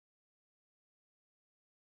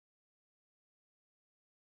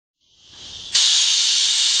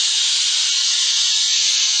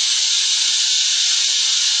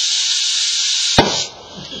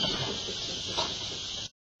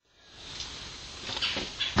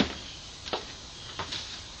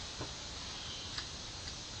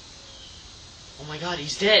god,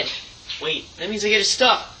 he's dead. Wait, that means I get his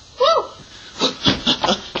stuff. Woo!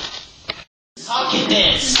 Suck at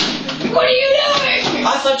this! What are you doing?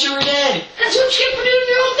 I thought you were dead! That's what you get for doing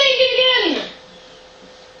your own thing again!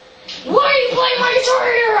 Why are you playing my Guitar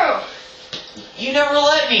Hero? You never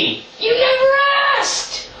let me! You never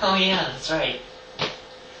asked! Oh yeah, that's right.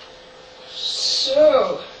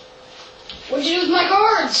 So, what'd you do with my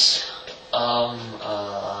cards?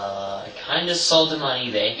 I kinda sold them on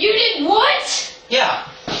eBay. You did what? Yeah,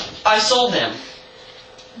 I sold them.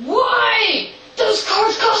 Why? Those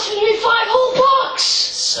cards costed me $5 whole.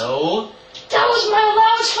 So? That was my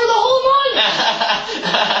allowance for the whole month!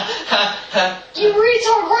 You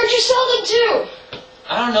retard, where'd you sell them to?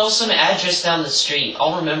 I don't know, some address down the street.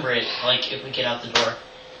 I'll remember it, like, if we get out the door.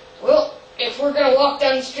 Well, if we're gonna walk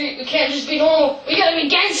down the street, we can't just be normal. We gotta be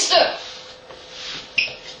gangsta!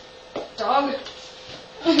 Dog.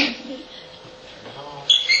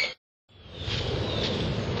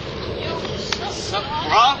 What's up,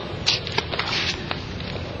 bro?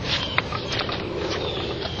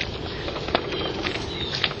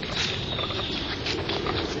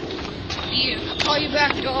 Yeah, call you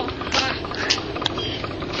back, dog. Bye.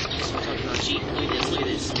 Gee, look at this, look at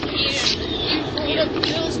this. Yeah, you pulled up the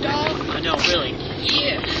pills, dog. I know, really.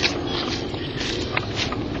 Yeah.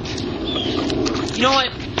 You know what?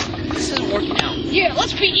 This isn't working out. Yeah,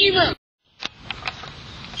 let's be emo.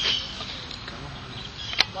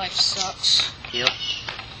 Life sucks. Yep.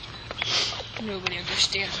 Nobody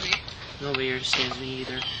understands me. Nobody understands me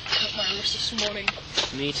either. Cut my wrist this morning.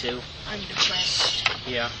 Me too. I'm depressed.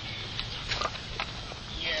 Yeah.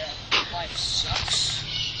 Yeah, life sucks.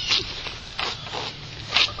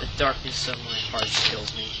 The darkness of my heart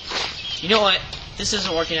kills me. You know what? This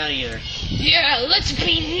isn't working out either. Yeah, let's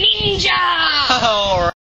be ninja!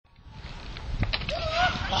 Alright.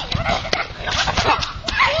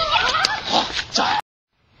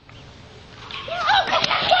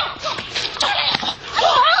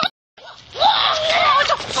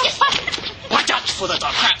 Watch out for the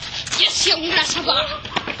dog crap! Yes, young grasshopper!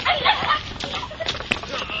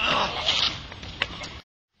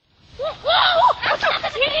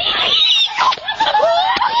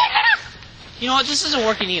 You know what? This isn't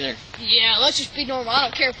working either. Yeah, let's just be normal. I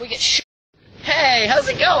don't care if we get shot. Hey, how's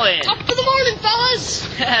it going? Top of the morning,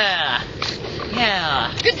 fellas! Yeah.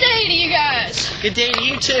 Yeah. Good day to you guys! Good day to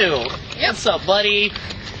you too. Yep. What's up, buddy?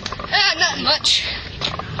 Not much.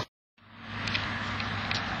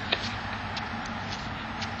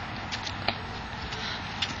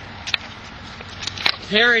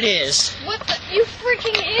 There it is. What the? You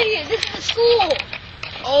freaking idiot! This is the school!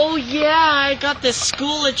 Oh yeah, I got the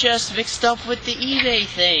school address mixed up with the eBay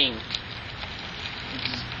thing.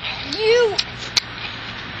 You...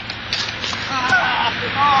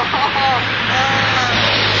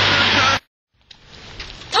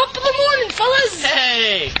 Top of the morning, fellas!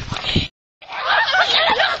 Hey!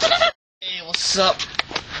 Hey, what's up?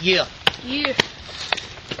 Yeah. Yeah.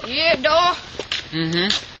 Yeah, dawg. Mm-hmm.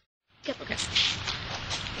 Okay.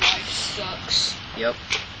 Life sucks. Yep.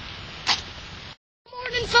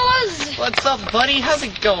 Morning, fellas! What's up, buddy? How's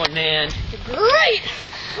it going, man? Great!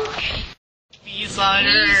 Peace on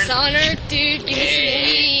Peace Earth. on Earth, dude. Give me some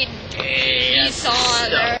weed. Hey, Peace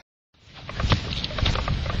on Earth.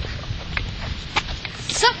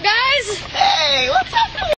 What's up, guys? Hey, what's up?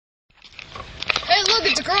 Hey, look,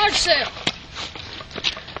 it's a garage sale.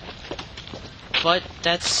 But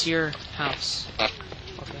that's your house.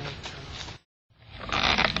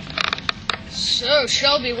 So,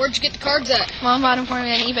 Shelby, where'd you get the cards at? Mom bought them for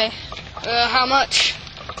me on eBay. How much?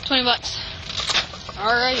 $20.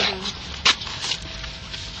 Alright then.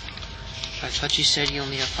 I thought you said you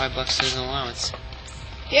only have $5 as an allowance.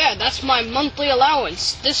 Yeah, that's my monthly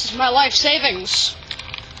allowance. This is my life savings.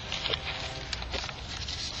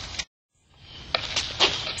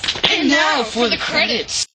 And now for the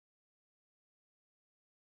credits.